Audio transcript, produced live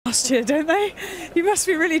last year, don't they? You must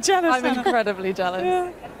be really jealous. I'm incredibly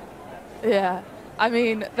jealous. Yeah. I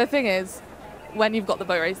mean, the thing is, when you've got the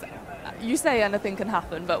boat race, you say anything can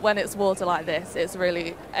happen, but when it's water like this, it's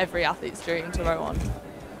really every athlete's dream to row on.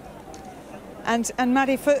 And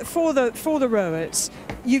Maddie, for the rowers,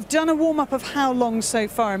 you've done a warm-up of how long so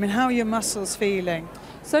far? I mean, how are your muscles feeling?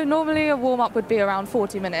 So normally a warm-up would be around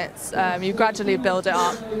 40 minutes. You gradually build it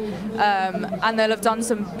up. And they'll have done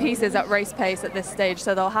some pieces at race pace at this stage,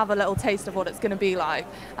 so they'll have a little taste of what it's going to be like,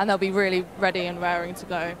 and they'll be really ready and raring to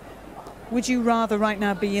go. Would you rather right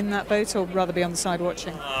now be in that boat or rather be on the side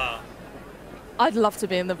watching? I'd love to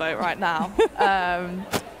be in the boat right now.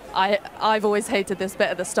 I've always hated this bit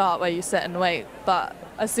at the start where you sit and wait, but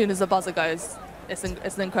as soon as the buzzer goes, it's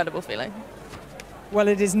an incredible feeling. Well,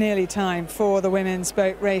 it is nearly time for the women's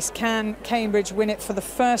boat race. Can Cambridge win it for the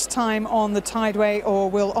first time on the Tideway, or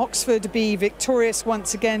will Oxford be victorious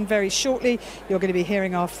once again very shortly? You're going to be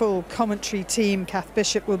hearing our full commentary team. Kath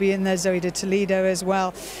Bishop will be in there, Zoe de Toledo as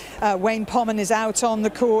well. Wayne Pommen is out on the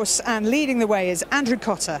course, and leading the way is Andrew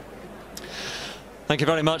Cotter. Thank you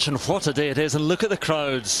very much, and what a day it is. And look at the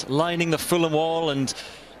crowds lining the Fulham Wall and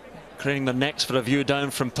craning their necks for a view down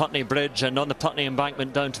from Putney Bridge and on the Putney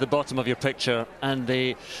Embankment down to the bottom of your picture. And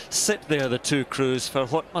they sit there, the two crews, for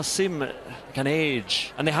what must seem like an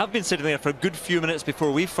age. And they have been sitting there for a good few minutes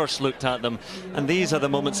before we first looked at them. And these are the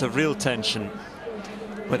moments of real tension,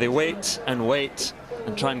 where they wait and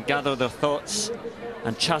try and gather their thoughts.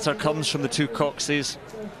 And chatter comes from the two coxies.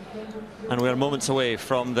 And we're moments away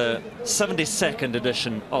from the 72nd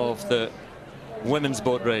edition of the women's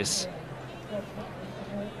boat race.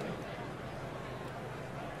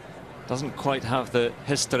 Doesn't quite have the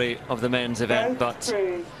history of the men's event, but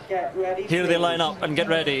here they line up and get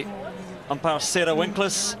ready. Umpire Sarah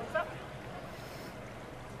Winkles.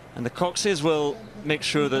 And the coxies will make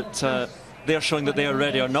sure that they're showing that they are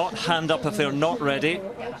ready or not. Hand up if they're not ready,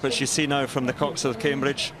 which you see now from the cox of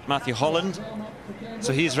Cambridge, Matthew Holland.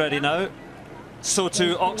 So he's ready now. So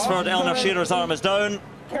too Oxford, Eleanor Shearer's arm is down.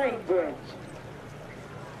 Cambridge.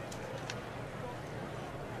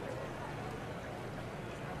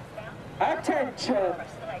 Attention.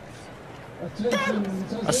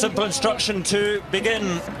 A simple instruction to begin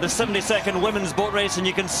the 72nd women's boat race, and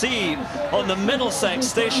you can see on the Middlesex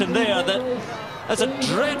station there that there's a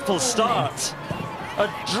dreadful start.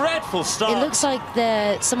 A dreadful start. It looks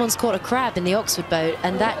like someone's caught a crab in the Oxford boat,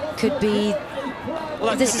 and that could be...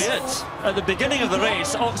 Well, that could be it. At the beginning of the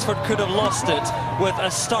race, Oxford could have lost it with a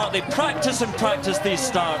start. They practice and practice these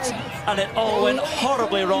starts, and it all went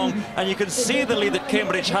horribly wrong. And you can see the lead that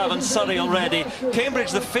Cambridge have in Surrey already.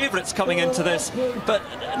 Cambridge, the favourites coming into this, but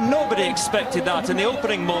nobody expected that. In the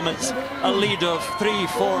opening moments, a lead of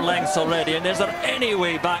 3-4 lengths already. And is there any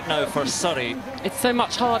way back now for Surrey? It's so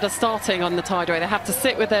much harder starting on the Tideway. They have to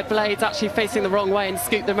sit with their blades actually facing the wrong way and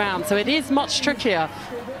scoop them around. So it is much trickier.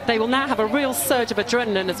 They will now have a real surge of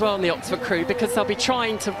adrenaline as well in the Oxford crew, because they'll be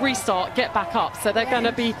trying to restart, get back up. So they're going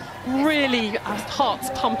to be really hearts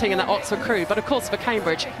pumping in that Oxford crew. But of course for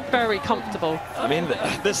Cambridge, very comfortable. I mean,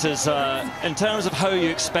 this is, in terms of how you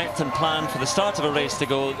expect and plan for the start of a race to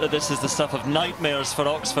go, this is the stuff of nightmares for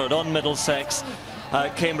Oxford on Middlesex.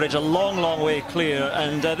 Cambridge a long, long way clear,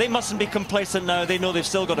 and they mustn't be complacent now. They know they've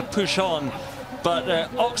still got to push on. But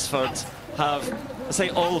Oxford have... say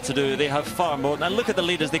all to do. They have far more. And look at the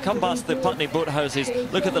lead as they come past the Putney boathouses.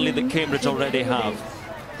 Look at the lead that Cambridge already have.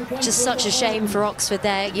 Just such a shame for Oxford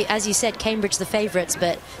there. As you said, Cambridge the favourites,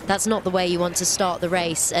 but that's not the way you want to start the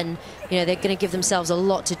race. And you know they're going to give themselves a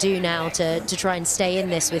lot to do now to try and stay in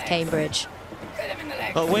this with Cambridge.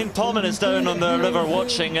 Well, Wayne Pommen is down on the river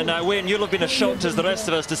watching, and Wayne, you'll have been as shocked as the rest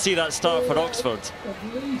of us to see that start for Oxford.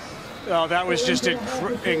 Oh, that was just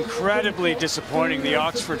incredibly disappointing. The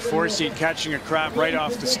Oxford four-seed catching a crab right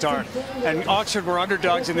off the start. And Oxford were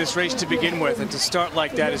underdogs in this race to begin with, and to start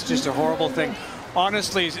like that is just a horrible thing.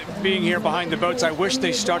 Honestly, being here behind the boats, I wish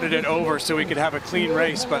they started it over so we could have a clean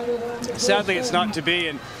race, but sadly it's not to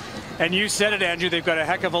be. And you said it, Andrew, they've got a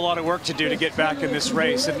heck of a lot of work to do to get back in this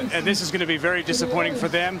race, and this is going to be very disappointing for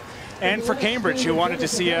them and for Cambridge, who wanted to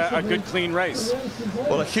see a good, clean race.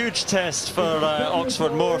 Well, a huge test for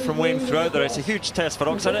Oxford, more from Wayne throughout the race. A huge test for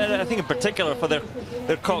Oxford, and I think in particular for their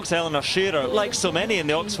cox, Eleanor Shearer. Like so many in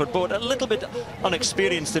the Oxford boat, a little bit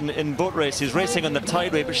unexperienced in boat races, racing on the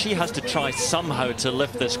Tideway, but she has to try somehow to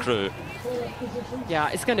lift this crew. Yeah,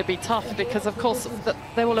 it's going to be tough because, of course,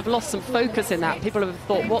 they will have lost some focus in that. People have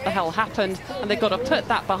thought, what the hell happened? And they've got to put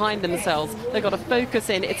that behind themselves. They've got to focus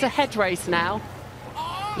in. It's a head race now.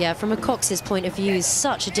 Yeah, from a Cox's point of view, is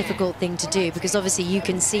such a difficult thing to do, because obviously you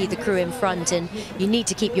can see the crew in front and you need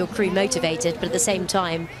to keep your crew motivated, but at the same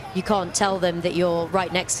time you can't tell them that you're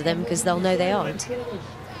right next to them because they'll know they aren't.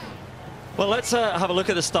 Well, let's have a look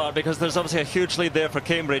at the start, because there's obviously a huge lead there for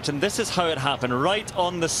Cambridge, and this is how it happened right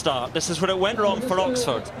on the start. This is where it went wrong for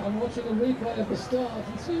Oxford. I'm watching a replay of the start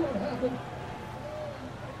and see what happened.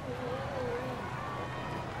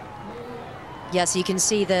 Yeah, so you can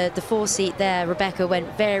see the four-seat there. Rebecca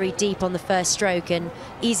went very deep on the first stroke, and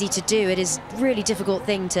easy to do. It is a really difficult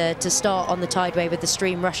thing to start on the Tideway with the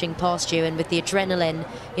stream rushing past you, and with the adrenaline,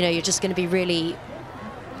 you know, you're just going to be really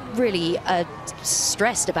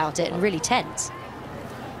stressed about it and really tense.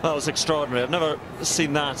 That was extraordinary. I've never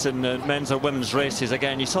seen that in men's or women's races.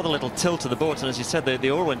 Again, you saw the little tilt of the boat, and as you said, the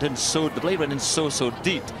oar went in the blade went in so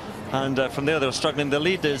deep. And from there they were struggling. The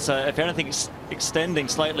lead is, if anything, extending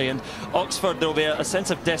slightly, and Oxford, there will be a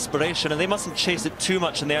sense of desperation, and they mustn't chase it too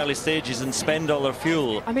much in the early stages and spend all their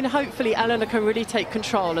fuel. I mean, hopefully Eleanor can really take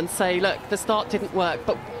control and say, look, the start didn't work,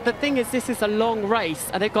 but the thing is, this is a long race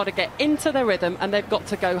and they've got to get into their rhythm and they've got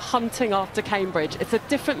to go hunting after Cambridge. It's a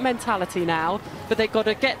different mentality now, but they've got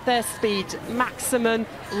to get their speed maximum,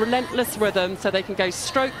 relentless rhythm, so they can go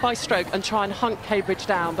stroke by stroke and try and hunt Cambridge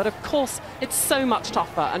down. But of course it's so much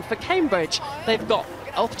tougher, and for Cambridge they've got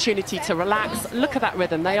opportunity to relax. Look at that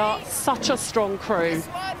rhythm. They are such a strong crew.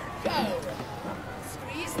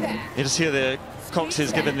 You just hear the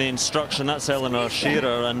Coxes giving the instruction. That's Eleanor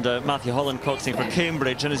Shearer and Matthew Holland coxing for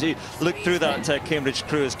Cambridge. And as you look through that Cambridge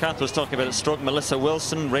crew, as Kath was talking about at stroke, Melissa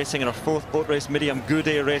Wilson racing in her 4th boat race, Miriam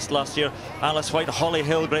Goudet raced last year, Alice White, Holly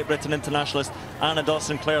Hill, Great Britain internationalist, Anna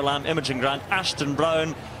Dawson, Claire Lamb, Imogen Grant, Ashton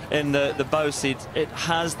Brown in the bow seat. It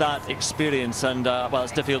has that experience, and well,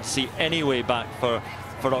 it's difficult to see any way back for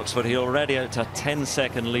Oxford here, already out to a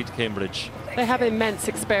 10-second lead Cambridge. They have immense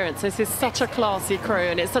experience. This is such a classy crew,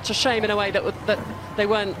 and it's such a shame in a way that they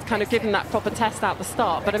weren't kind of given that proper test at the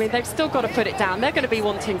start. But I mean, they've still got to put it down. They're going to be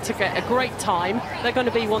wanting to get a great time. They're going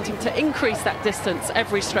to be wanting to increase that distance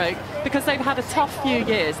every stroke, because they've had a tough few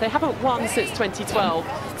years. They haven't won since 2012,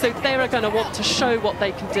 so they're going to want to show what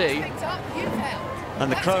they can do.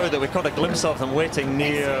 And the crowd that we caught a glimpse of them waiting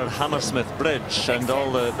near Hammersmith Bridge and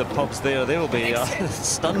all the pubs there, they will be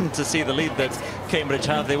stunned to see the lead that Cambridge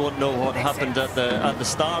have. They won't know what happened at the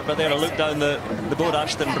start, but they're a look down the boat.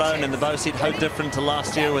 Ashton Brown in the bow seat, how different to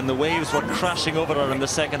last year when the waves were crashing over her in the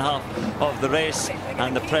second half of the race,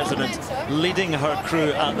 and the President leading her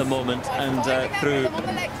crew at the moment, and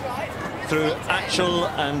through actual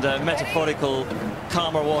and metaphorical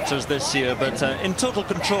calmer waters this year, but in total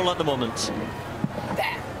control at the moment.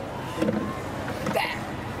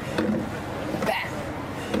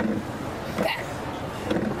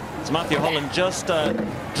 Matthew Holland just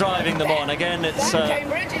driving them on. Again, it's...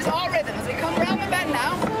 Cambridge is our rhythm as we come round the bend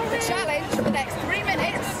now. The challenge for the next 3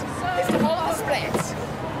 minutes is to hold the split.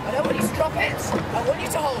 I don't want you to drop it, I want you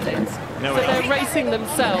to hold it. So they're racing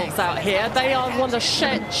themselves out here. They want to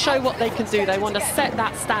show what they can do. They want to set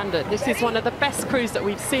that standard. This is one of the best crews that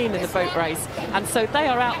we've seen in the boat race. And so they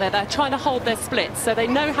are out there. They're trying to hold their splits. So they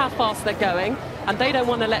know how fast they're going, and they don't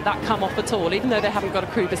want to let that come off at all, even though they haven't got a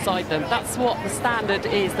crew beside them. That's what the standard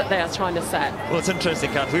is that they are trying to set. Well, it's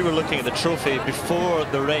interesting, Kath. We were looking at the trophy before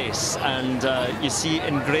the race, and you see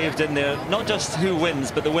engraved in there not just who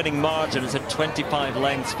wins, but the winning margin. It's at 25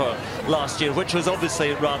 lengths for last year, which was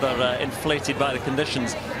obviously rather inflated by the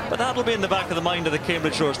conditions. But that'll be in the back of the mind of the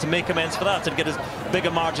Cambridge rowers to make amends for that and get as big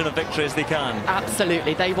a margin of victory as they can.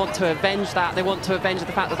 Absolutely. They want to avenge that. They want to avenge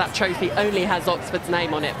the fact that that trophy only has Oxford's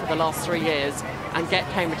name on it for the last 3 years, and get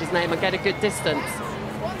Cambridge's name and get a good distance.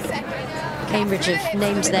 Cambridge have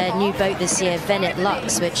named their new boat this year Venet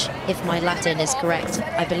Lux, which, if my Latin is correct,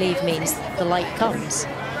 I believe means the light comes.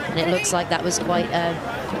 And it looks like that was quite a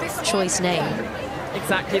choice name.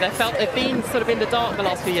 Exactly. They felt they've been sort of in the dark the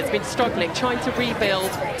last few years, been struggling, trying to rebuild,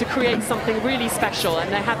 to create something really special, and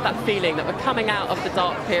they had that feeling that we're coming out of the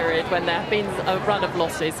dark period when there have been a run of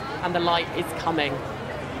losses and the light is coming.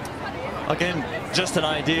 Again, just an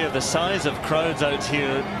idea of the size of crowds out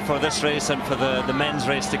here for this race and for the men's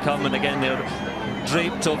race to come. And again, they're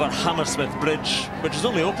draped over Hammersmith Bridge, which was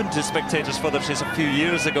only open to spectators for the race a few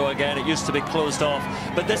years ago. Again, it used to be closed off,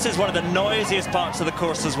 but this is one of the noisiest parts of the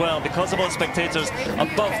course as well, because of all spectators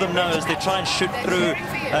above them now as they try and shoot through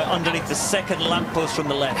underneath the second lamppost from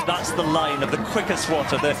the left. That's the line of the quickest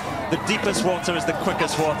water. The deepest water is the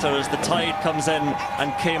quickest water as the tide comes in,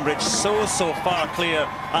 and Cambridge so far clear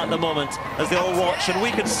at the moment as they all watch. And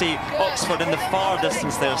we can see Oxford in the far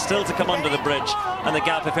distance there, still to come under the bridge. and the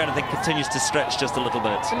gap, if anything, continues to stretch just a little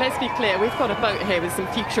bit. And let's be clear, we've got a boat here with some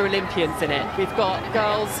future Olympians in it. We've got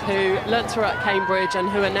girls who learnt to row at Cambridge and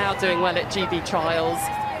who are now doing well at GB trials.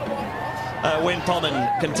 Wayne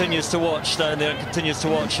Pullman continues to watch down there, and continues to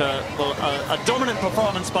watch a dominant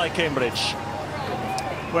performance by Cambridge.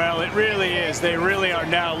 Well, it really is. They really are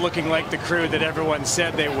now looking like the crew that everyone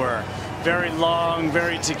said they were. Very long,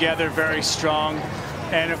 very together, very strong.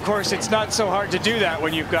 And of course, it's not so hard to do that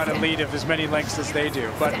when you've got a lead of as many lengths as they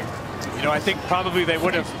do. But, you know, I think probably they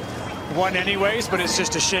would have won anyways, but it's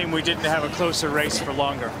just a shame we didn't have a closer race for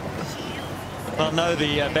longer. Well, now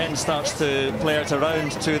the bend starts to play out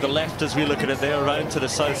around to the left as we look at it there, around to the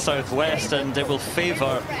south-southwest, and it will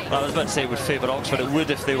favour, well, I was about to say it would favour Oxford. It would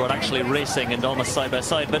if they were actually racing and almost side by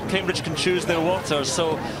side, but Cambridge can choose their waters,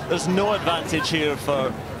 so there's no advantage here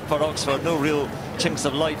for Oxford, no real chinks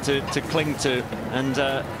of light to cling to, and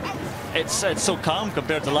it's so calm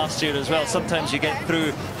compared to last year as well. Sometimes you get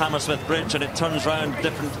through Hammersmith Bridge and it turns round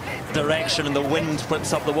different direction and the wind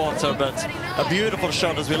whips up the water, but a beautiful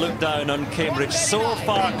shot as we look down on Cambridge, so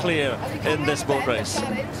far clear in this boat race.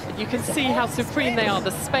 You can see how supreme they are,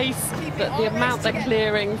 the space, the amount they're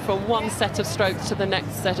clearing from one set of strokes to the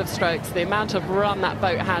next set of strokes, the amount of run that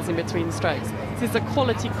boat has in between strokes. This is a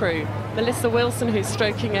quality crew. Melissa Wilson, who's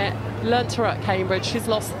stroking it, learnt to row at Cambridge. She's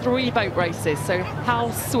lost 3 boat races, so how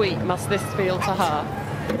sweet must this feel to her?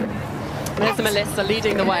 There's Melissa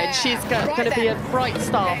leading the way, and she's going to be a bright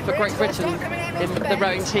star for Great Britain in the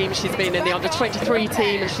rowing team. She's been in the under-23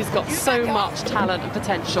 team, and she's got so much talent and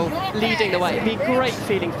potential leading the way. It'd be a great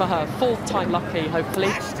feeling for her. 4th time lucky, hopefully.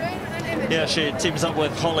 Yeah, she teams up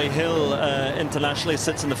with Holly Hill internationally,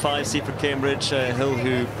 sits in the 5C for Cambridge. Hill,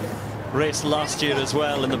 who raced last year as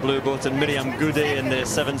well in the blue boat, and Miriam Goody in the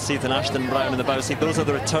 7th seat, and Ashton Brown in the bow seat. Those are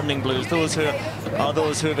the returning blues. Those who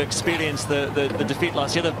have experienced the defeat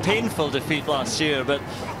last year, the painful defeat last year. But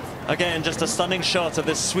again, just a stunning shot of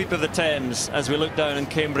this sweep of the Thames as we look down in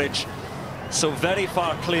Cambridge. So very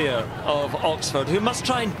far clear of Oxford, who must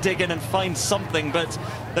try and dig in and find something. But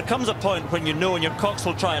there comes a point when you know, and your cocks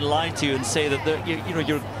will try and lie to you and say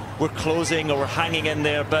that we're closing or we're hanging in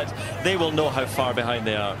there, but they will know how far behind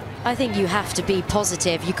they are. I think you have to be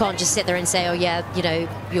positive. You can't just sit there and say, oh yeah, you know,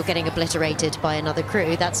 you're getting obliterated by another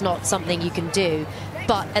crew. That's not something you can do.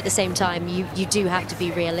 But at the same time, you do have to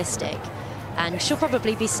be realistic. And she'll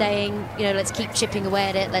probably be saying, you know, let's keep chipping away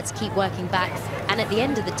at it, let's keep working back. And at the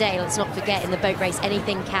end of the day, let's not forget, in the boat race,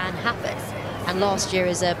 anything can happen. And last year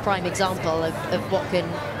is a prime example of what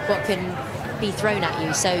can be thrown at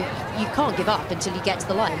you. So you can't give up until you get to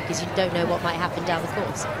the line, because you don't know what might happen down the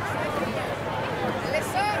course.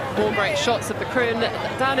 All great shots of the crew, and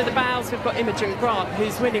down in the bows we've got Imogen Grant,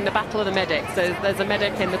 who's winning the battle of the medics. So there's a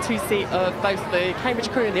medic in the 2-seat of both the Cambridge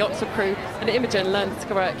crew and the Oxford crew, and Imogen learned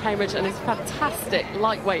to row at Cambridge and is a fantastic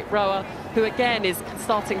lightweight rower who again is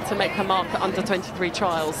starting to make her mark at under-23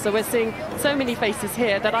 trials. So we're seeing so many faces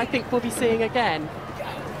here that I think we'll be seeing again.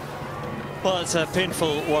 Well, it's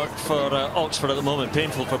painful work for Oxford at the moment,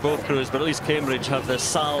 painful for both crews, but at least Cambridge have the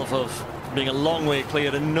salve of being a long way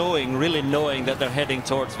clear and really knowing that they're heading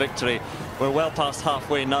towards victory. We're well past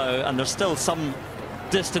halfway now, and there's still some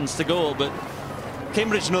distance to go, but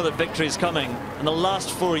Cambridge know that victory is coming, and the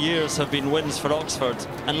last 4 years have been wins for Oxford,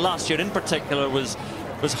 and last year in particular was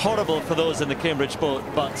horrible for those in the Cambridge boat,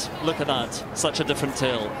 but look at that, such a different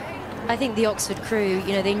tale. I think the Oxford crew,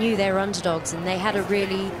 you know, they knew they were underdogs, and they had a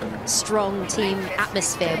really strong team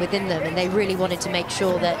atmosphere within them, and they really wanted to make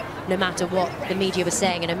sure that no matter what the media was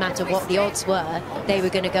saying and no matter what the odds were, they were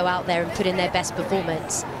going to go out there and put in their best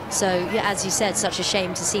performance. So, yeah, as you said, such a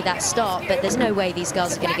shame to see that start, but there's no way these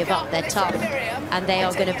girls are going to give up. They're tough, and they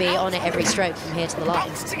are going to be on it every stroke from here to the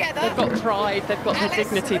line. They've got pride, they've got their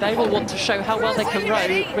dignity. They will want to show how well they can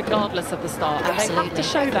row regardless of the start, and they have to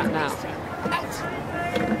show that now.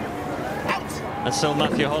 And still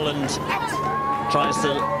Matthew Holland tries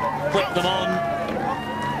to whip them on,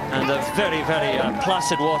 and very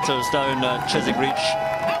placid waters down Chiswick Reach,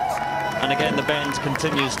 and again the bend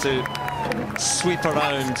continues to sweep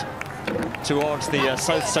around towards the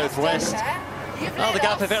south-southwest. Well, the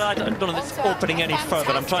gap, I don't know if it's opening any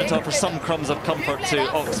further. I'm trying to offer some crumbs of comfort to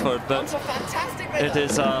Oxford, but it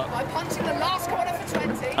is a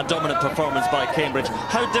dominant performance by Cambridge.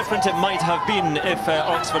 How different it might have been if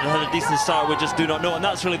Oxford had a decent start, we just do not know, and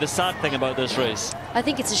that's really the sad thing about this race. I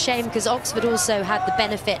think it's a shame, because Oxford also had the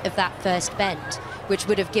benefit of that first bend, which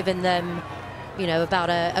would have given them, you know, about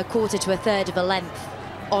a quarter to a third of a length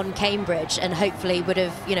on Cambridge, and hopefully would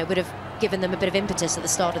have given them a bit of impetus at the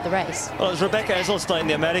start of the race. Well, it was Rebecca Esselstein,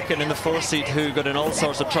 the American in the 4th seat, who got in all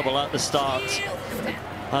sorts of trouble at the start.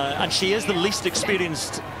 And she is the least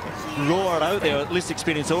experienced rower out there, at least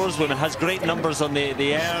experienced oarswoman, has great numbers on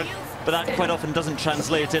the air, but that quite often doesn't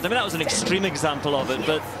translate it. I mean, that was an extreme example of it,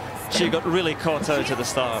 but she got really caught out at the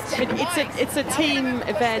start. It's a team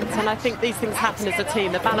event, and I think these things happen as a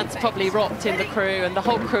team. The balance probably rocked in the crew, and the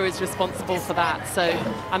whole crew is responsible for that. So,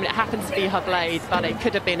 I mean, it happens to be her blade, but it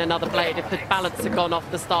could have been another blade if the balance had gone off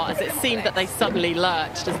the start, as it seemed that they suddenly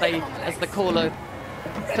lurched as the caller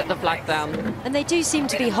put the flag down. And they do seem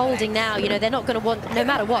to be holding now. You know, they're not going to want, no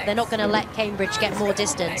matter what, they're not going to let Cambridge get more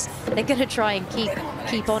distance. They're going to try and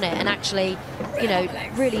keep on it, and actually, you know,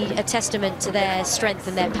 really a testament to their strength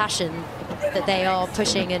and their passion that they are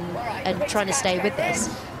pushing and trying to stay with this.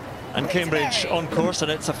 And Cambridge on course, and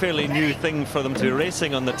it's a fairly new thing for them to be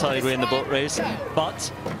racing on the Tideway in the boat race,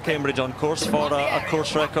 but Cambridge on course for a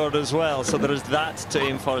course record as well, so there is that to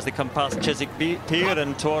aim for as they come past Chiswick Pier,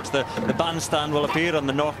 and towards the bandstand will appear on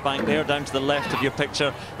the north bank there, down to the left of your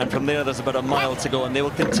picture, and from there there's about a mile to go, and they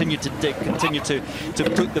will continue to dig, continue to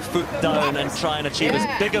put the foot down and try and achieve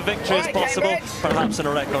as big a victory as possible, perhaps in a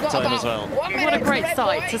record time as well. What a great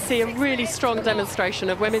sight to see a really strong demonstration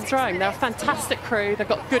of women's rowing. They're a fantastic crew, they've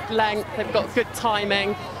got good length, they've got good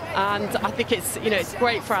timing, and I think it's, you know, it's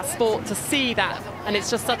great for our sport to see that, and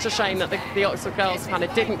it's just such a shame that the Oxford girls kind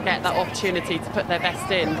of didn't get that opportunity to put their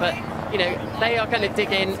best in, but you know, they are going to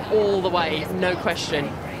dig in all the way, no question.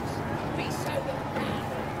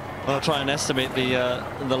 I'll try and estimate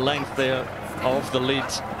the length there of the lead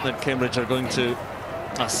that Cambridge are going to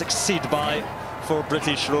succeed by. 4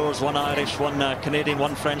 British rowers, 1 Irish, 1 Canadian,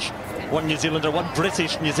 1 French, 1 New Zealander, 1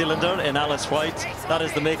 British New Zealander in Alice White. That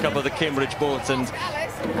is the makeup of the Cambridge boat, and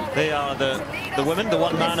they are the women, the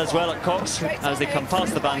one man as well at Cox, as they come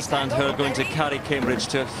past the bandstand, who are going to carry Cambridge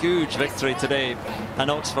to a huge victory today. And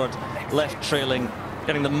Oxford left trailing,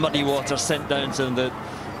 getting the muddy water sent down to the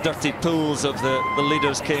dirty pools of the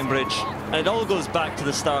leaders, Cambridge. And it all goes back to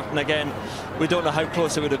the start, and again, we don't know how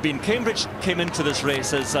close it would have been. Cambridge came into this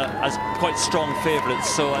race as quite strong favourites,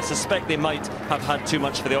 so I suspect they might have had too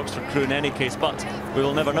much for the Oxford crew in any case, but we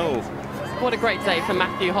will never know. What a great day for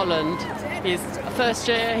Matthew Holland. He's first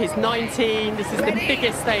year, he's 19, this is the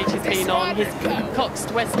biggest stage he's been on. He's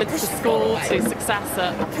coxed Westminster School to success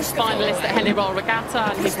at finalist at Henley Royal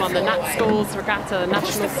Regatta, and he's won the Nat Schools Regatta, the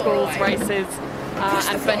National Schools races.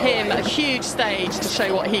 And for him, a huge stage to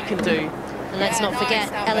show what he can do. And let's not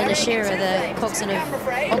forget, Eleanor Shearer, the coxswain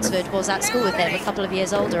of Oxford, was at school with him, a couple of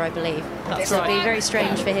years older, I believe. That's so right. It'd be very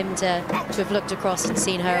strange for him to have looked across and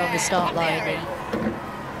seen her on the start line.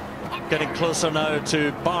 Getting closer now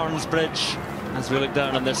to Barnes Bridge as we look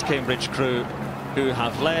down on this Cambridge crew, who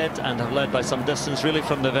have led by some distance, really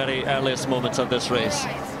from the very earliest moments of this race.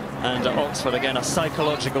 And Oxford, again, a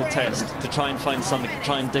psychological test to try and find something, to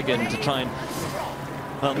try and dig in, to try and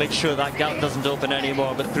make sure that gap doesn't open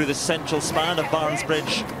anymore. But through the central span of Barnes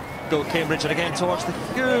Bridge go Cambridge, and again towards the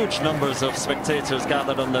huge numbers of spectators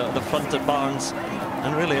gathered on the front at Barnes.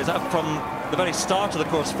 And really, is that from the very start of the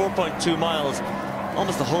course, 4.2 miles,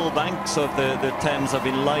 almost the whole banks of the Thames have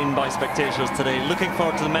been lined by spectators today. Looking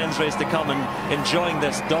forward to the men's race to come and enjoying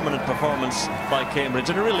this dominant performance by Cambridge.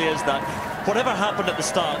 And it really is that, whatever happened at the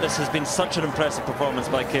start, this has been such an impressive performance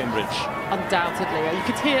by Cambridge. Undoubtedly. You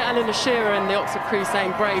could hear Eleanor Shearer and the Oxford crew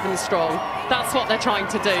saying brave and strong. That's what they're trying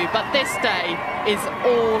to do. But this day is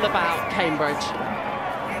all about Cambridge.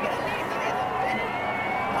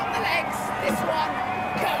 On the legs, this one,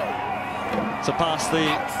 go. So past the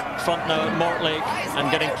front now at Mortlake and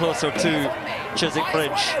getting closer to Chiswick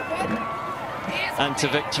Bridge and to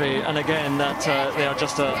victory. And again, that they are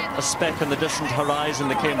just a speck on the distant horizon,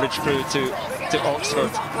 the Cambridge crew, to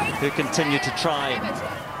Oxford, who continue to try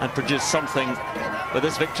and produce something. But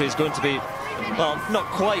this victory is going to be, well, not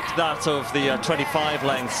quite that of the 25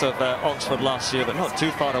 lengths of Oxford last year, but not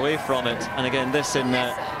too far away from it. And again, this in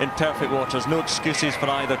perfect waters. No excuses for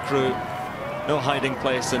either crew, no hiding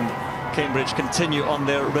place, and Cambridge continue on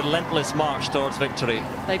their relentless march towards victory.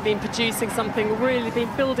 They've been producing something really,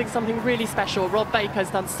 been building something really special. Rob Baker's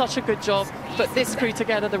done such a good job, put this crew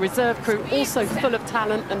together, the reserve crew, also full of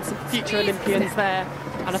talent and some future Olympians there.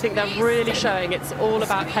 And I think they're really showing it's all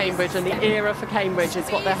about Cambridge, and the era for Cambridge is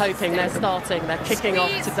what they're hoping. They're starting, they're kicking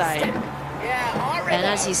off today. And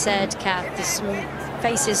as you said, Kath, there's some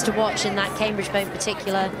faces to watch in that Cambridge boat in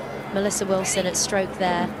particular. Melissa Wilson at stroke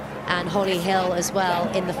there, and Holly Hill as well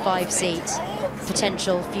in the 5-seat.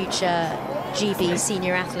 Potential future GB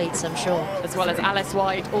senior athletes, I'm sure. As well as Alice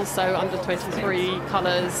White, also under 23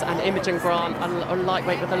 colours, and Imogen Grant, a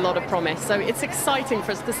lightweight with a lot of promise. So it's exciting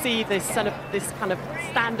for us to see this kind of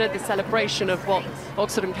standard, this celebration of what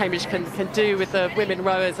Oxford and Cambridge can do with the women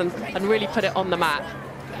rowers, and really put it on the map.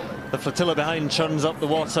 The flotilla behind churns up the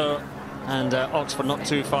water and Oxford not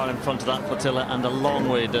too far in front of that flotilla, and a long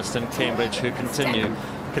way distant Cambridge, who continue,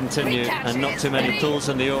 and not too many pools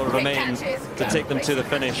in the oar remain to take them to the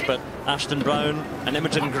finish. But Ashton Brown and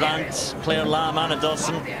Imogen Grant, Claire Lamb, Anna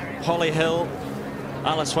Dawson, Holly Hill,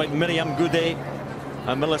 Alice White, Miriam Goudet,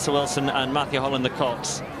 and Melissa Wilson and Matthew Holland, the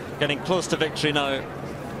Cox, getting close to victory now.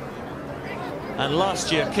 And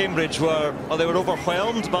last year Cambridge were, well, they were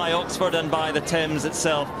overwhelmed by Oxford and by the Thames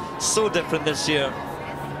itself. So different this year.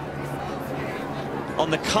 On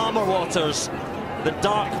the calmer waters, the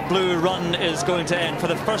dark blue run is going to end for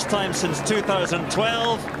the first time since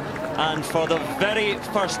 2012, and for the very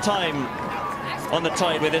first time on the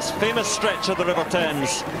Tideway, this famous stretch of the River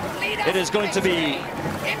Thames, it is going to be,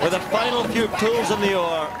 with the final few pulls in the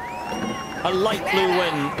oar, a light blue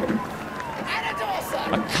wind.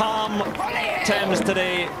 A calm Thames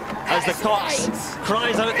today as the Cox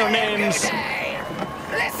cries out their names.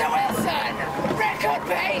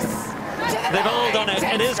 They've all done it.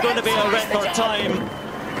 It is going to be a record time.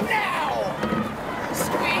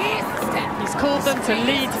 He's called them to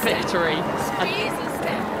lead victory.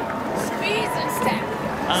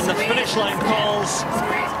 And the finish line calls.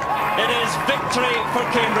 It is victory for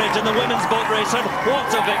Cambridge in the women's boat race, and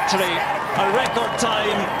what a victory! A record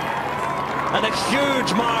time and a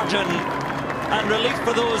huge margin, and relief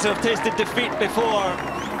for those who have tasted defeat before.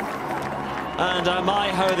 And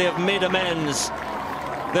my, how they have made amends.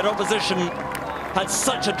 Their opposition had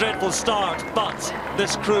such a dreadful start, but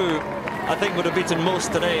this crew, I think, would have beaten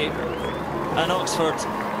most today. And Oxford,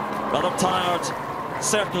 rather tired,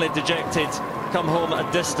 certainly dejected, come home a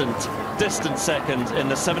distant second in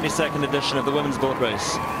the 72nd edition of the women's boat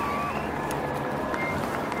race.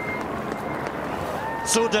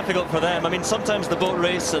 So difficult for them. I mean, sometimes the boat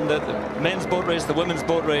race and the men's boat race, the women's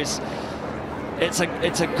boat race, it's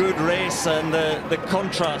a good race, and the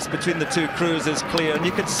contrast between the two crews is clear, and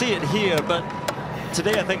you can see it here. But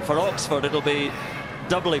today, I think for Oxford, it'll be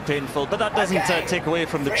doubly painful. But that doesn't take away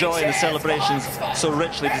from the joy and the celebrations so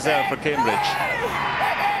richly deserved for Cambridge.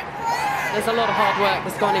 There's a lot of hard work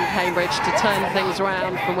that's gone in Cambridge to turn things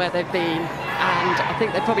around from where they've been, and I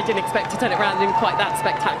think they probably didn't expect to turn it around in quite that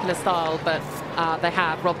spectacular style, but they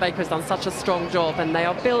have. Rob Baker has done such a strong job, and they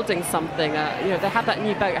are building something. You know, they have that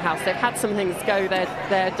new boathouse. They've had some things go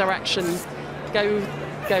their direction, go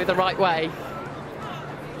the right way.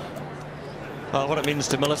 What it means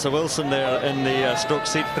to Melissa Wilson there in the stroke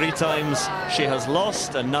seat. 3 times she has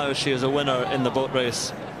lost, and now she is a winner in the boat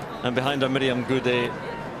race. And behind her, Miriam Goudet.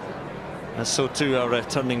 And so too our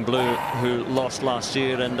returning blue, who lost last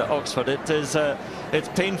year. And Oxford, it's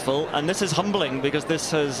painful, and this is humbling, because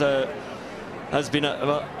this has been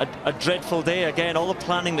a dreadful day. Again, all the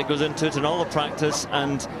planning that goes into it and all the practice,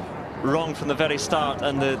 and wrong from the very start,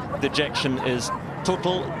 and the dejection is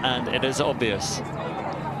total, and it is obvious.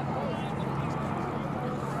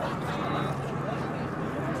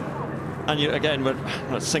 And again, we're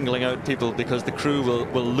not singling out people, because the crew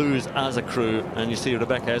will lose as a crew, and you see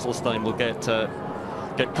Rebecca Esselstein will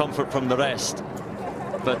get comfort from the rest.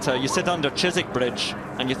 But you sit under Chiswick Bridge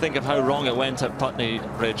and you think of how wrong it went at Putney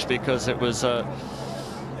Bridge, because it was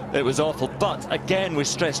awful. But again, we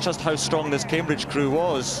stress just how strong this Cambridge crew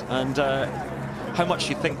was, and how much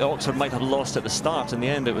you think that Oxford might have lost at the start. In the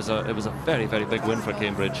end, it was a very, very big win for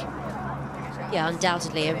Cambridge. Yeah,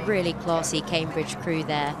 undoubtedly a really classy Cambridge crew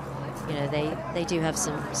there. You know, they do have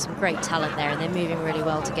some great talent there, and they're moving really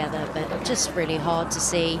well together, but just really hard to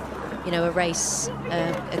see, you know, a race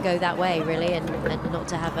go that way, really, and not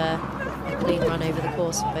to have a clean run over the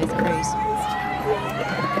course for both crews.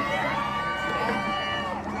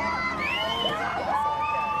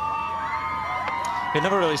 You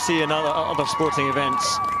never really see in other sporting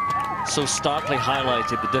events so starkly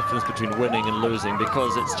highlighted the difference between winning and losing,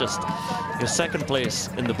 because it's just your second place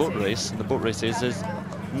in the boat race, and the boat race is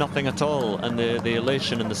nothing at all, and the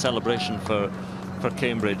elation and the celebration for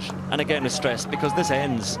Cambridge. And again, we stress, because this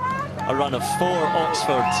ends a run of 4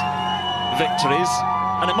 Oxford victories,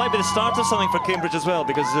 and it might be the start of something for Cambridge as well,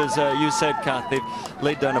 because as you said, Kath, they've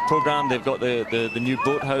laid down a programme. They've got the new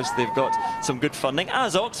boathouse, they've got some good funding,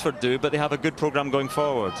 as Oxford do, but they have a good programme going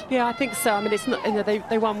forward. Yeah, I think so. I mean, it's not, you know,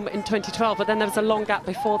 they won in 2012, but then there was a long gap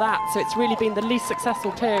before that, so it's really been the least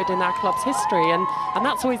successful period in our club's history, and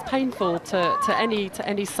that's always painful to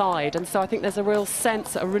any side. And so I think there's a real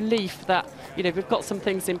sense, a relief that, you know, we've got some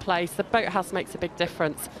things in place. The boathouse makes a big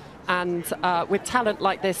difference. And with talent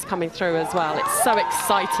like this coming through as well, it's so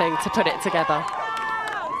exciting to put it together.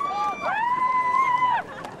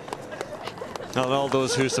 And all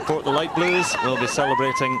those who support the light blues will be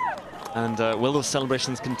celebrating, and will those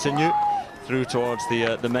celebrations continue through towards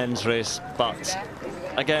the men's race? But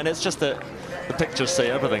again, it's just the pictures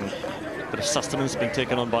say everything. bit of sustenance being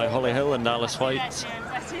taken on by Holly Hill and Alice White.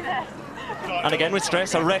 And again, with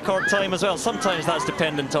stress, a record time as well. Sometimes that's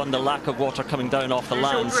dependent on the lack of water coming down off the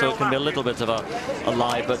land, so it can be a little bit of a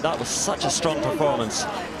lie, but that was such a strong performance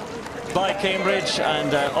by Cambridge.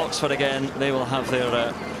 And Oxford again, they will have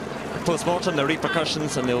their post-mortem, their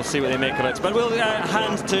repercussions, and they'll see what they make of it. But we'll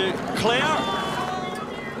hand to Claire.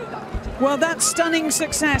 Well, that stunning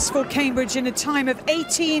success for Cambridge in a time of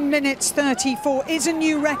 18 minutes 34 is a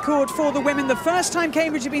new record for the women. The first time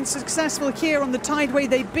Cambridge have been successful here on the Tideway,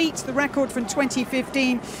 they beat the record from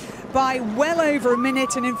 2015 by well over a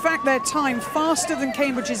minute, and in fact their time faster than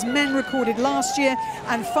Cambridge's men recorded last year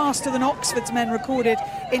and faster than Oxford's men recorded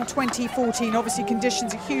in 2014. Obviously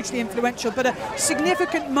conditions are hugely influential, but a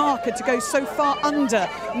significant marker to go so far under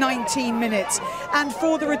 19 minutes. And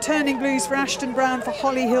for the returning Blues, for Ashton Brown, for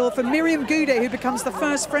Holly Hill, for Miriam Goudet, who becomes the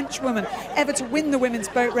first French woman ever to win the women's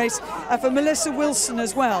boat race, for Melissa Wilson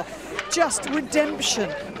as well. Just redemption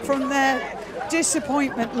from their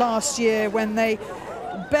disappointment last year when they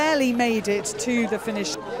barely made it to the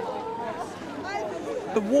finish.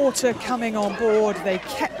 The water coming on board, they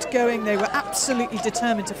kept going, they were absolutely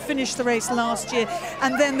determined to finish the race last year,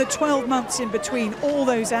 and then the 12 months in between, all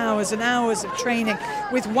those hours and hours of training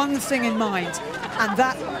with one thing in mind, and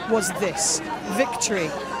that was this, victory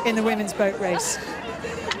in the women's boat race.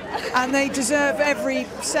 And they deserve every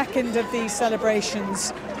second of these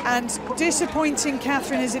celebrations. And disappointing,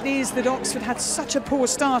 Catherine, as it is that Oxford had such a poor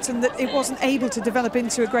start and that it wasn't able to develop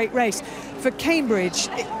into a great race, for Cambridge,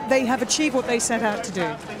 they have achieved what they set out to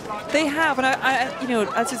do. They have, and I you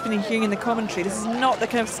know, as has been hearing in the commentary, this is not the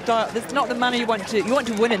kind of style, this is not the manner you want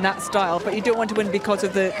to win in that style, but you don't want to win because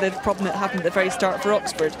of the problem that happened at the very start for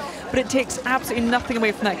Oxford. But it takes absolutely nothing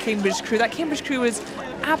away from that Cambridge crew. That Cambridge crew was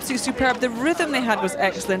absolutely superb. The rhythm they had was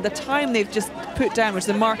excellent. The time they've just put down, which is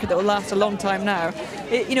a marker that will last a long time now.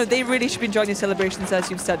 You know, they really should be enjoying the celebrations,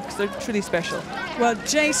 as you've said, because they're truly special. Well,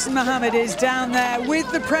 Jason Mohammed is down there with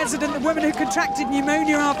the president, the woman who contracted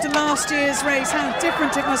pneumonia after last year's race. How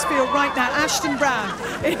different it must feel right now. Ashton Brown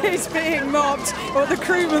is being mobbed, or the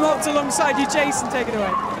crew were mobbed alongside you. Jason, take it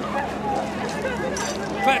away.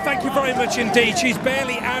 Claire, thank you very much indeed. She's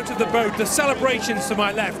barely out of the boat. The celebrations to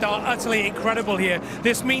my left are utterly incredible here.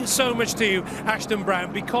 This means so much to you, Ashton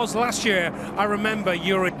Brown, because last year, I remember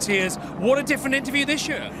you were in tears. What a different interview this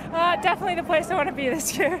year. Definitely the place I want to be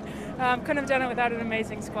this year. Couldn't have done it without an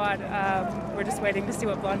amazing squad. We're just waiting to see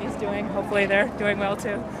what Blondie's doing. Hopefully they're doing well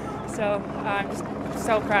too. So I'm just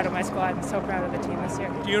so proud of my squad and so proud of the team this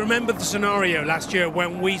year. Do you remember the scenario last year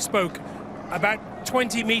when we spoke about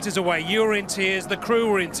 20 metres away? You were in tears, the crew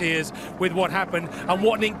were in tears with what happened, and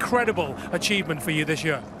what an incredible achievement for you this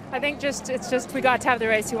year. I think it's just we got to have the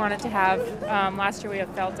race we wanted to have. Last year we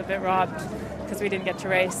have felt a bit robbed because we didn't get to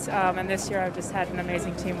race, and this year I've just had an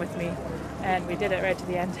amazing team with me, and we did it right to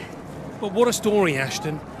the end. But what a story,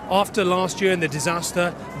 Ashton. After last year and the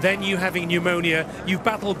disaster, then you having pneumonia, you've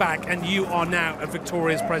battled back and you are now a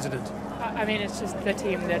victorious president. I mean, it's just the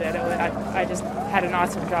team did it. I just had an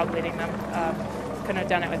awesome job leading them. Couldn't have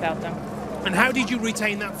done it without them. And how did you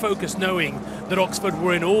retain that focus knowing that Oxford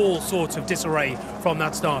were in all sorts of disarray from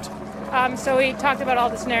that start? So we talked about all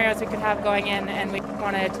the scenarios we could have going in, and we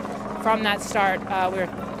wanted, from that start, we were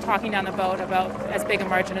talking down the boat about as big a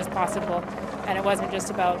margin as possible. And it wasn't just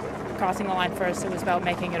about crossing the line first, it was about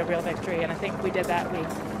making it a real victory. And I think we did that. We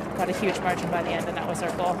got a huge margin by the end, and that was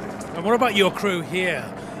our goal. And what about your crew here?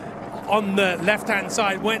 On the left-hand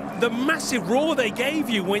side, when the massive roar they gave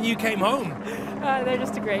you when you came home. They're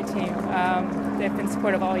just a great team. They've been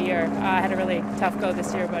supportive all year. I had a really tough go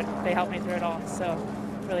this year, but they helped me through it all, so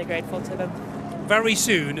really grateful to them. Very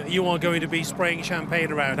soon, you are going to be spraying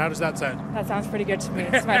champagne around. How does that sound? That sounds pretty good to me.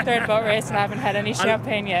 It's my third boat race and I haven't had any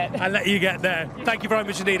champagne yet. I'll let you get there. Thank you very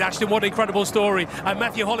much indeed, Ashton. What an incredible story. And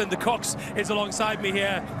Matthew Holland, the Cox, is alongside me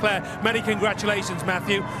here. Claire, many congratulations,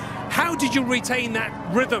 Matthew. How did you retain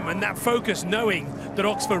that rhythm and that focus knowing that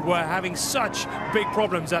Oxford were having such big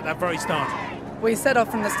problems at that very start? We set off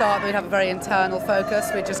from the start, we'd have a very internal focus.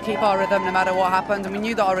 We'd just keep our rhythm no matter what happened, and we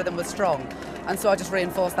knew that our rhythm was strong. And so I just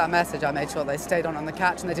reinforced that message. I made sure they stayed on the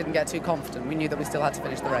catch and they didn't get too confident. We knew that we still had to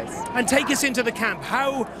finish the race. And take us into the camp.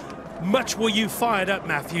 How much were you fired up,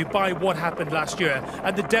 Matthew, by what happened last year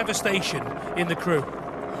and the devastation in the crew?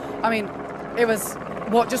 I mean, it was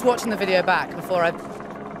just watching the video back before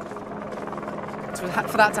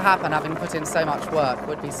for that to happen, having put in so much work,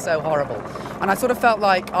 would be so horrible. And I sort of felt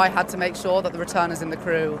like I had to make sure that the returners in the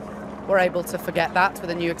crew were able to forget that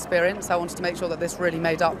with a new experience. I wanted to make sure that this really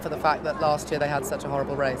made up for the fact that last year they had such a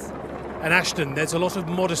horrible race. And Ashton, there's a lot of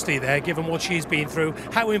modesty there, given what she's been through.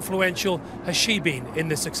 How influential has she been in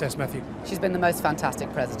this success, Matthew? She's been the most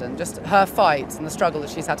fantastic president. Just her fight and the struggle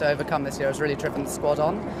that she's had to overcome this year has really driven the squad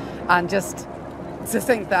on. And just to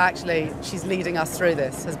think that actually she's leading us through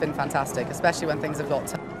this has been fantastic, especially when things have got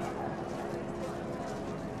tough.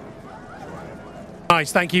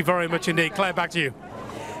 Nice, thank you very much indeed. Claire, back to you.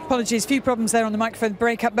 Apologies, few problems there on the microphone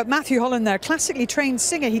breakup, but Matthew Holland there, classically trained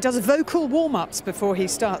singer. He does vocal warm-ups before he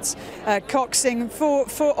starts coxing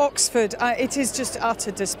for Oxford. It is just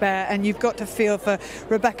utter despair, and you've got to feel for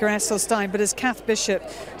Rebecca Esselstyn. But as Kath Bishop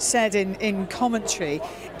said in commentary,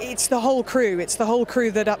 it's the whole crew. It's the whole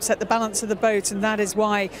crew that upset the balance of the boat, and that is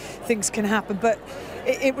why things can happen. But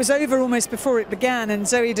it was over almost before it began, and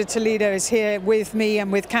Zoe de Toledo is here with me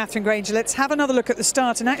and with Catherine Granger. Let's have another look at the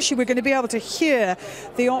start, and actually we're going to be able to hear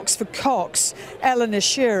the Oxford cox, Eleanor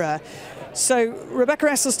Shearer. So Rebecca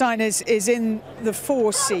Esselstyn is in the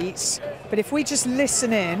 4 seats, but if we just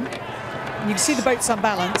listen in, you can see the boat's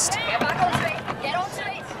unbalanced. Get back onto it, get onto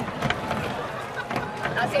it.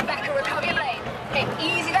 That's it, Becca, recover your blade. Okay,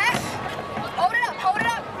 easy there. Hold it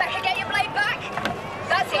up, Becca, get your blade back.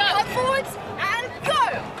 That's it, come forwards. Go!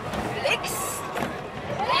 Legs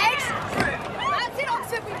through. That's it,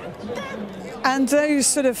 Oxford. And those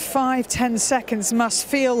sort of 5-10 seconds must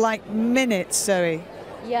feel like minutes, Zoe.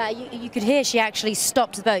 Yeah, you could hear she actually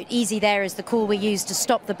stopped the boat. Easy there is the call we used to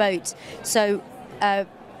stop the boat. So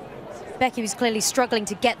Becky was clearly struggling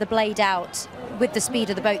to get the blade out with the speed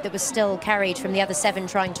of the boat that was still carried from the other 7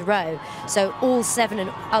 trying to row. So all 7 and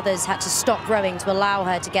others had to stop rowing to allow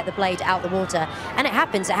her to get the blade out the water. And it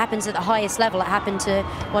happens at the highest level. It happened to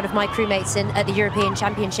one of my crewmates at the European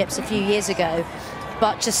Championships a few years ago.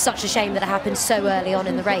 But just such a shame that it happened so early on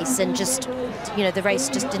in the race, and just, you know, the race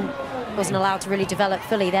just wasn't allowed to really develop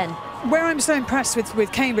fully then. Where I'm so impressed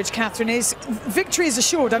with Cambridge, Catherine, is victory is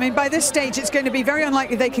assured. I mean, by this stage, it's going to be very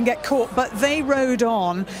unlikely they can get caught, but they rode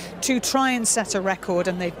on to try and set a record,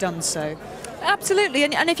 and they've done so. Absolutely,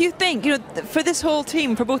 and if you think, you know, for this whole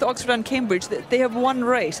team, for both Oxford and Cambridge, they have one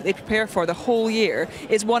race that they prepare for the whole year.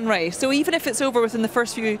 Is one race. So even if it's over within the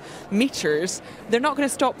first few metres, they're not going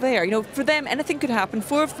to stop there. You know, for them, anything could happen.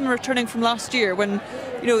 4 of them are returning from last year when,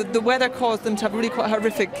 you know, the weather caused them to have really quite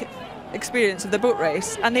horrific experience of the boat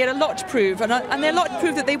race, and they had a lot to prove, and they had a lot to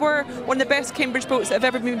prove that they were one of the best Cambridge boats that have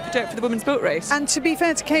ever been put out for the women's boat race. And to be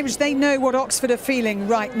fair to Cambridge, they know what Oxford are feeling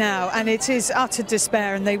right now, and it is utter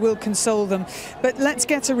despair, and they will console them. But let's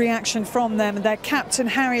get a reaction from them. Their captain,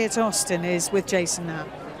 Harriet Austin, is with Jason now.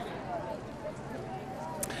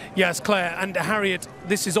 Yes, Claire, and Harriet,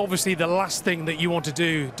 this is obviously the last thing that you want to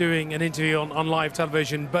do, doing an interview on live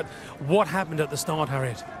television, but what happened at the start,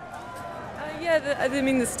 Harriet? Yeah, I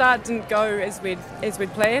mean, the start didn't go as we'd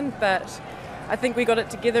planned, but I think we got it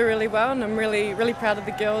together really well, and I'm really proud of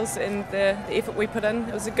the girls and the effort we put in.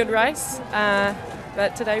 It was a good race,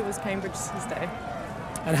 but today was Cambridge's day.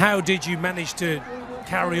 And how did you manage to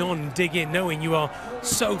carry on and dig in, knowing you are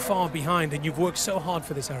so far behind and you've worked so hard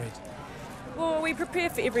for this, Harriet? Well, we prepare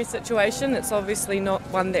for every situation. It's obviously not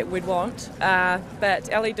one that we'd want,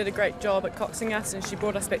 but Ellie did a great job at coxing us, and she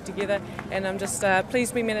brought us back together, and I'm just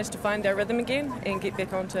pleased we managed to find our rhythm again and get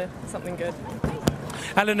back onto something good.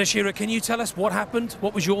 Eleanor Shearer, can you tell us what happened?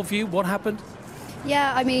 What was your view? What happened?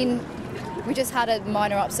 Yeah, I mean, we just had a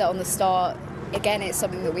minor upset on the start. Again, it's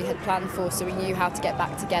something that we had planned for, so we knew how to get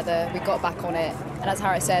back together. We got back on it, and as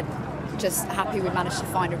Harriet said, just happy we managed to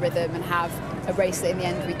find a rhythm and have a race that in the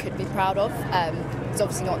end we could be proud of. It's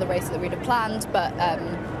obviously not the race that we'd have planned, but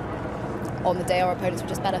on the day our opponents were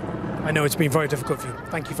just better. I know it's been very difficult for you.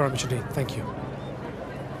 Thank you very much indeed. Thank you.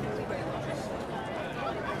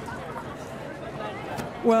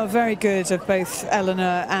 Well, very good of both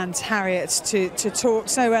Eleanor and Harriet to talk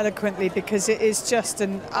so eloquently, because it is just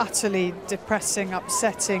an utterly depressing,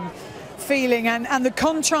 upsetting feeling, and the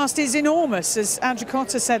contrast is enormous. As Andrew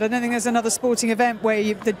Cotter said, I don't think there's another sporting event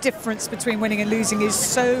where the difference between winning and losing is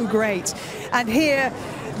so great. And here,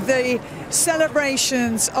 the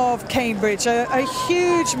celebrations of Cambridge, a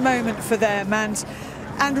huge moment for them,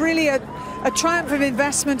 and really a triumph of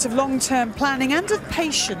investment, of long-term planning, and of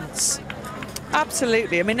patience.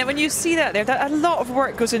 Absolutely. I mean, when you see that there, a lot of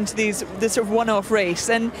work goes into this sort of one-off race,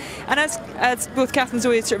 and as both Kath and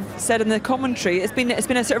Zoe sort of said in the commentary, it's been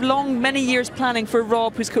a sort of long, many years planning for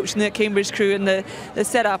Rob, who's coaching the Cambridge crew, and the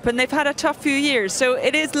setup, and they've had a tough few years. So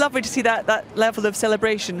it is lovely to see that level of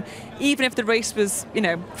celebration, even if the race was, you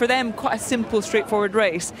know, for them quite a simple, straightforward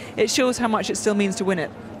race. It shows how much it still means to win it.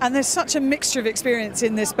 And there's such a mixture of experience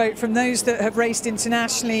in this boat, from those that have raced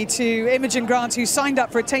internationally to Imogen Grant, who signed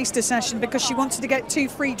up for a taster session because she wanted to get 2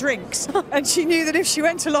 free drinks. And she knew that if she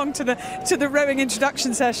went along to the rowing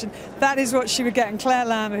introduction session, that is what she would get. And Claire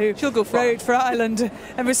Lamb, who rowed for Ireland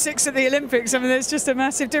and was 6th at the Olympics. I mean, there's just a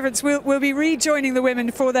massive difference. We'll be rejoining the women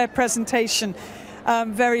for their presentation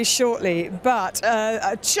very shortly, but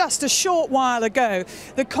just a short while ago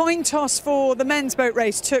the coin toss for the men's boat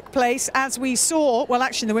race took place, as we saw. Well,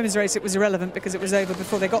 actually in the women's race it was irrelevant because it was over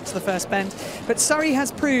before they got to the first bend, but Surrey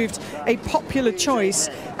has proved a popular choice,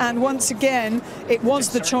 and once again it was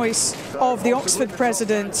the choice of the Oxford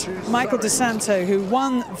president Michael De Santo, who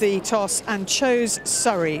won the toss and chose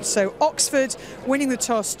Surrey. So Oxford winning the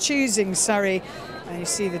toss, choosing Surrey. And you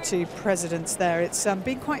see the 2 presidents there. It's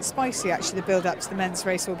been quite spicy, actually, the build-up to the men's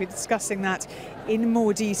race. We'll be discussing that in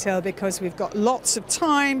more detail because we've got lots of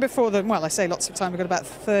time before them. Well, I say lots of time. We've got about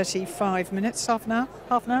 35 minutes, half an hour,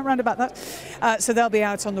 round about that. So they'll be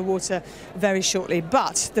out on the water very shortly.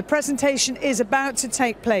 But the presentation is about to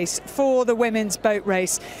take place for the women's boat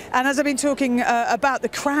race. And as I've been talking about the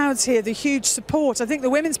crowds here, the huge support, I think the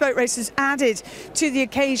women's boat race has added to the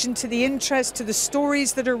occasion, to the interest, to the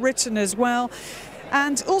stories that are written as well.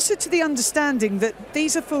 And also to the understanding that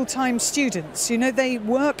these are full-time students. You know, they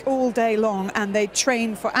work all day long and they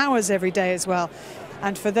train for hours every day as well.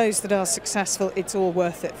 And for those that are successful, it's all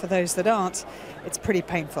worth it. For those that aren't, it's pretty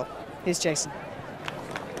painful. Here's Jason.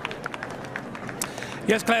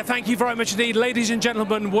 Yes, Claire, thank you very much indeed. Ladies and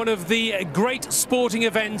gentlemen, one of the great sporting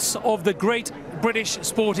events of the great British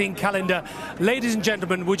sporting calendar. Ladies and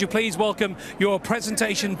gentlemen, would you please welcome your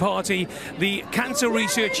presentation party, the Cancer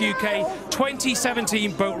Research UK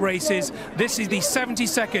 2017 boat races. This is the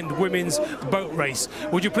 72nd women's boat race.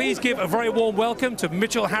 Would you please give a very warm welcome to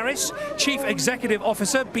Mitchell Harris, Chief Executive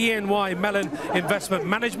Officer, BNY Mellon Investment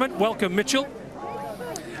Management. Welcome, Mitchell.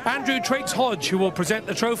 Andrew Traits-Hodge, who will present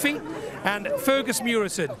the trophy, and Fergus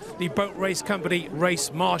Murison, the boat race company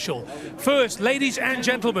race marshal. First, ladies and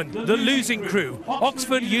gentlemen, the losing crew,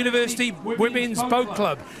 Oxford University Women's Boat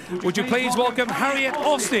Club. Would you please welcome Harriet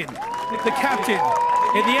Austin, the captain,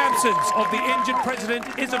 in the absence of the injured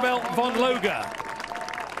president Isabel von Loger.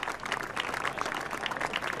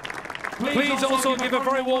 Please also give a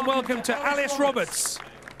very warm welcome to Alice Roberts,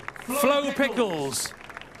 Flo Pickles,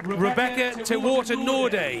 Rebecca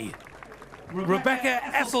Tewater-Norday, Rebecca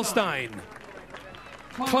Esselstein,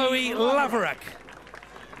 Chloe Laverack,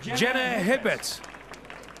 Jenna Hibbert,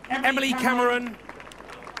 Emily Cameron,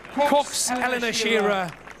 Cox Eleanor Shearer,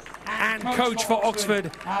 and coach for Oxford,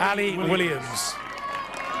 Ali Williams.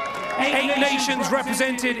 8 nations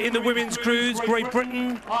represented in the women's crews: Great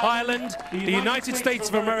Britain, Ireland, the United States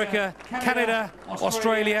of America, Canada,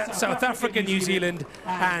 Australia, South Africa, New Zealand,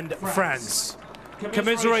 and France.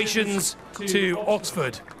 Commiserations to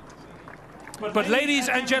Oxford. But ladies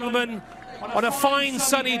and gentlemen, on a fine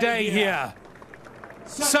sunny day here,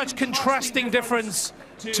 such contrasting difference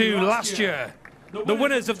to last year. The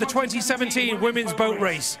winners of the 2017 women's boat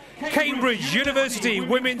race, Cambridge University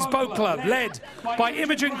Women's Boat Club, led by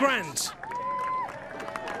Imogen Grant,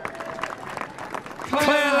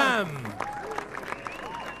 Claire Lamb.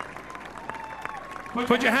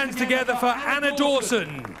 Put your hands together for Anna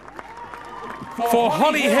Dawson. For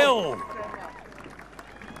Holly Hill,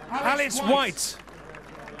 Alice White,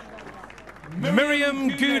 Miriam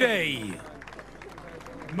Goudet,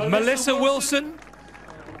 Melissa Wilson,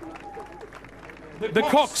 the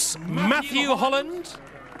Cox Matthew Holland,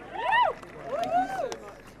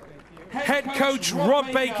 head coach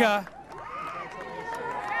Rob Baker.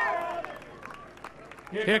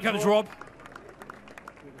 Here comes Rob.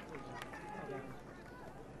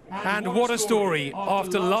 And what a story.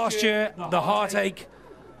 After last year, the heartache,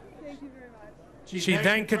 she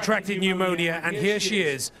then contracted pneumonia, and here she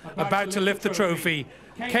is, about to lift the trophy.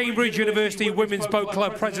 Cambridge University Women's Boat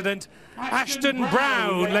Club President, Ashton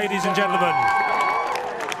Brown, ladies and gentlemen.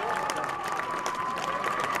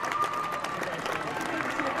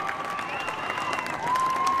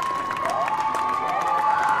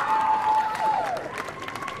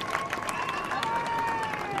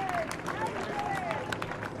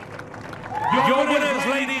 Your winners,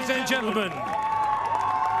 ladies and gentlemen.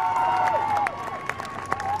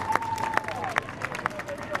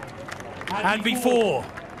 And before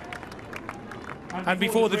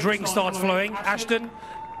the drink starts flowing, Ashton,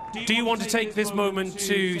 do you want to take this moment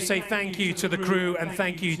to say thank you to the crew and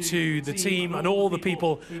thank you to the team and all the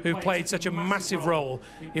people who played such a massive role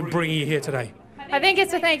in bringing you here today? I think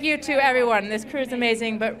it's a thank you to everyone. This crew is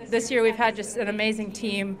amazing, but this year we've had just an amazing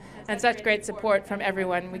team and such great support from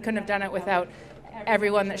everyone. We couldn't have done it without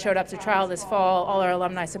everyone that showed up to trial this fall, all our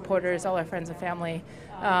alumni supporters, all our friends and family.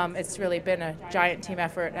 It's really been a giant team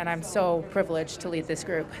effort, and I'm so privileged to lead this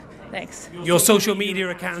group. Thanks. Your social media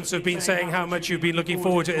accounts have been saying how much you've been looking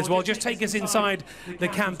forward to it as well. Just take us inside the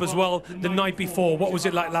camp as well the night before. What was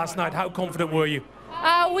it like last night? How confident were you?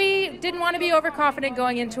 We didn't want to be overconfident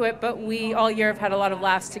going into it, but we all year have had a lot of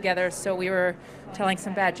laughs together, so we were telling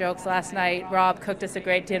some bad jokes last night. Rob cooked us a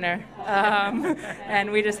great dinner, and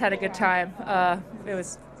we just had a good time.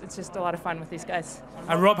 It's just a lot of fun with these guys.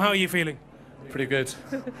 And Rob, how are you feeling? Pretty good.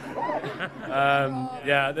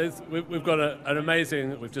 Yeah, we've got an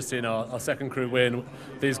amazing, we've just seen our second crew win.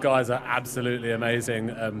 These guys are absolutely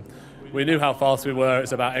amazing. We knew how fast we were.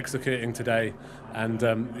 It's about executing today, and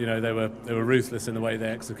you know, they were ruthless in the way they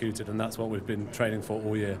executed, and that's what we've been training for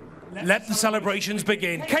all year. Let the celebrations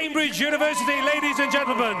begin. Cambridge University, ladies and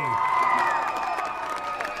gentlemen.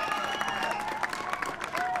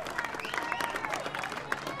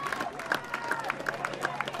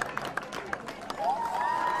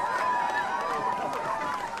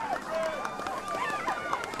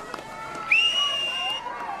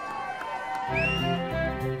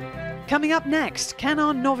 Coming up next, can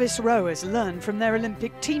our novice rowers learn from their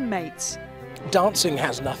Olympic teammates? Dancing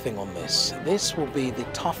has nothing on this. This will be the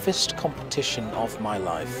toughest competition of my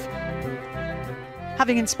life.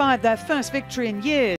 Having inspired their first victory in years,